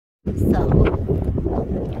So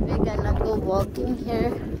we're gonna go walking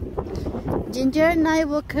here. Ginger and I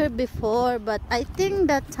walked here before, but I think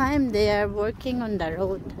that time they are working on the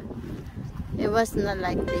road. It was not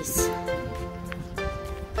like this.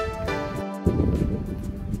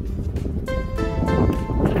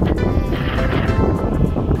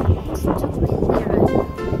 It's too windy right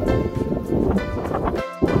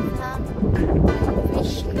now.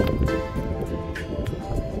 Fishing.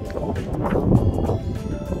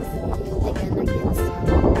 They're gonna get some.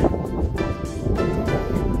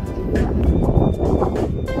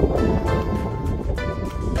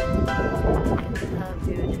 How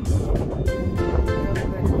beautiful.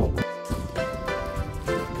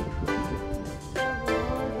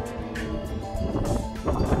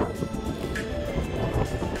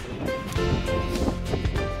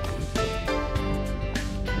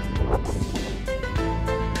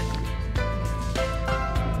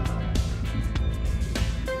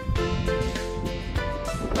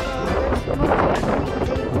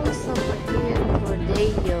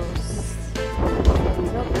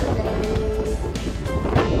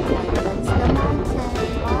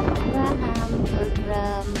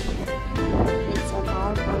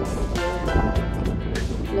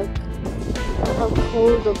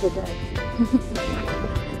 Cold over there.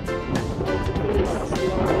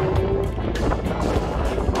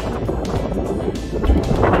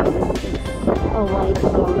 A white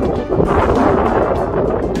mountain.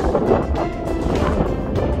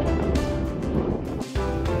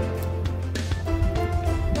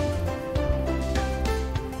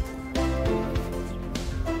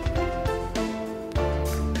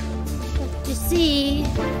 What you see?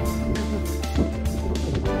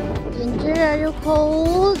 Ginger, are you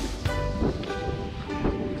cold?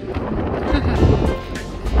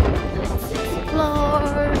 Let's explore.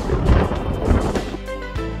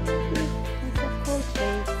 There's a cold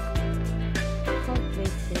place. Cold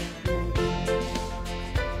place there.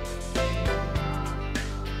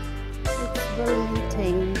 It's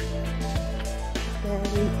volunteering.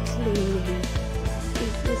 Very clean.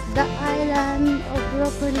 This is the island of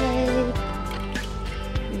Roper Lake.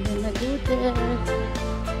 We're gonna go there.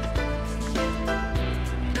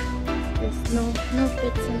 There's no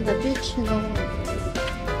pets on the beach,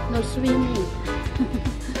 no swimming.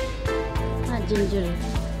 Ginger.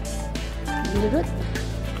 Ginger.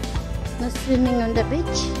 No swimming on the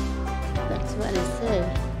beach. That's what I say.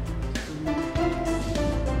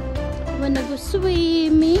 Wanna go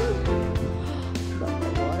swimming? But the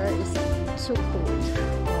water is so cold.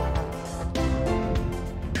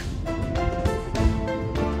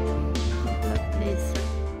 Look at this.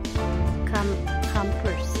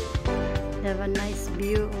 Campers. They have a nice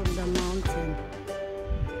view of the mountain.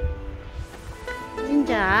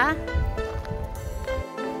 Ginger.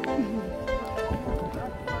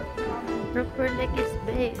 Roper Lake is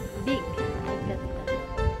big. Look at the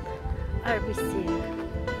RBC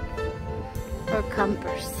or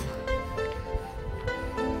campers.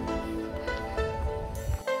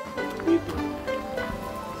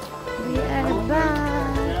 We are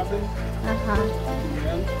back.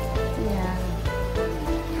 Yeah.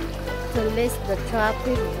 To list the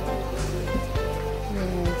traffic.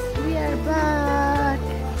 Yes, we are back.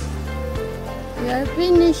 We are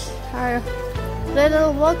finished our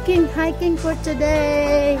little walking, hiking for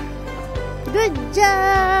today. Good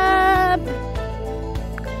job!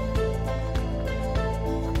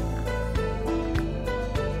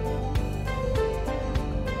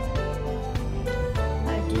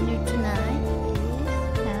 Our dinner tonight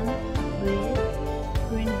is ham with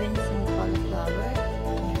green beans and cauliflower.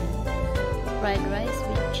 Fried rice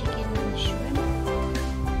with chicken and shrimp.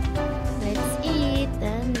 Let's eat.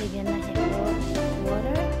 Then we're gonna have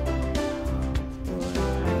water for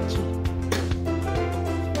Archie.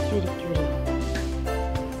 Cutie.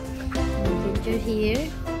 And Ginger here,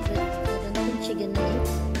 but I don't think she's gonna eat.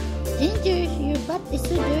 Ginger, your butt is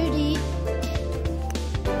so dirty.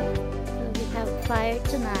 So we have fire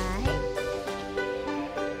tonight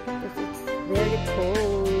because it's very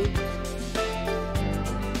cold.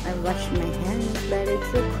 I wash my hands, but it's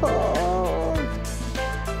so cold.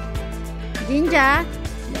 Ginger,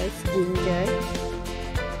 there's Ginger.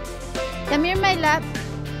 Come here, my love.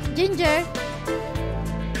 Ginger,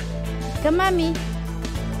 come, mommy.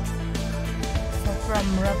 So from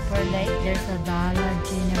Roper Lake, there's a Dollar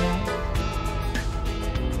General.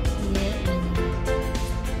 Yeah,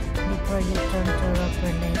 before you turn to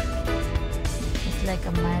Roper Lake, it's like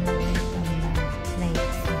a mile away from the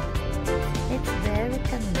lake. So it's very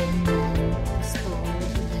convenient store.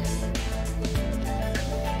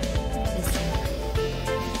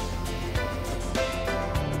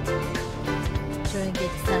 Trying to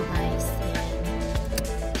get some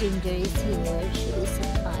Ginger is here. She is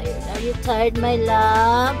tired. Are you tired, my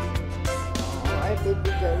love? Oh, our baby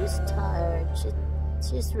girl is tired.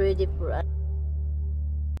 She's ready for us.